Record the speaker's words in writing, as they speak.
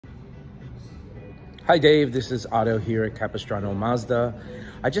Hi Dave, this is Otto here at Capistrano Mazda.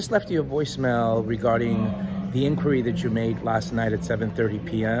 I just left you a voicemail regarding the inquiry that you made last night at 7:30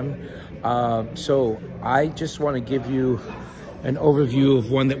 p.m. So I just want to give you an overview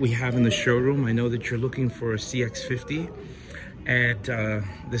of one that we have in the showroom. I know that you're looking for a CX-50, and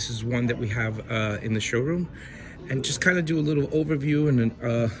this is one that we have in the showroom. And just kind of do a little overview and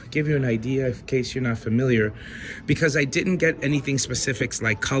give you an idea in case you're not familiar, because I didn't get anything specifics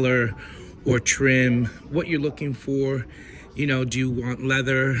like color or trim, what you're looking for. You know, do you want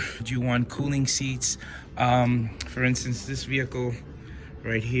leather? Do you want cooling seats? For instance, this vehicle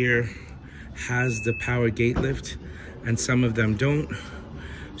right here has the power gate lift and some of them don't.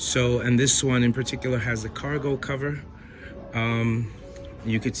 So, and this one in particular has the cargo cover.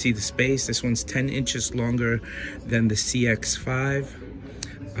 You could see the space. This one's 10 inches longer than the CX-5.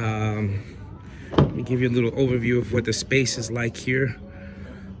 Let me give you a little overview of what the space is like here.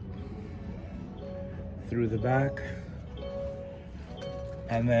 Through the back,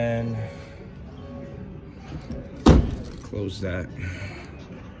 and then close that.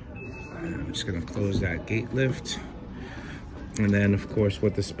 I'm just gonna close that gate lift, and then of course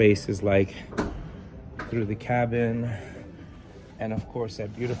what the space is like through the cabin, and of course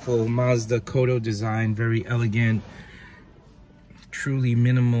that beautiful Mazda Kodo design, very elegant, truly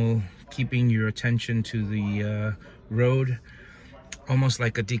minimal, keeping your attention to the road, almost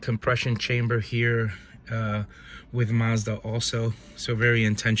like a decompression chamber here with Mazda also, so very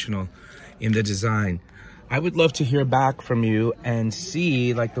intentional in the design. I would love to hear back from you and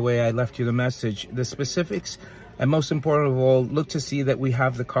see, like the way I left you the message, the specifics, and most important of all, look to see that we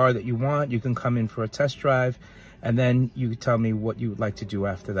have the car that you want. You can come in for a test drive, and then you tell me what you would like to do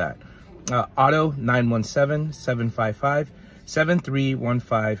after that. Otto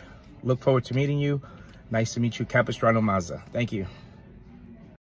 917-755-7315. Look forward to meeting you. Nice to meet you, Capistrano Mazda. Thank you.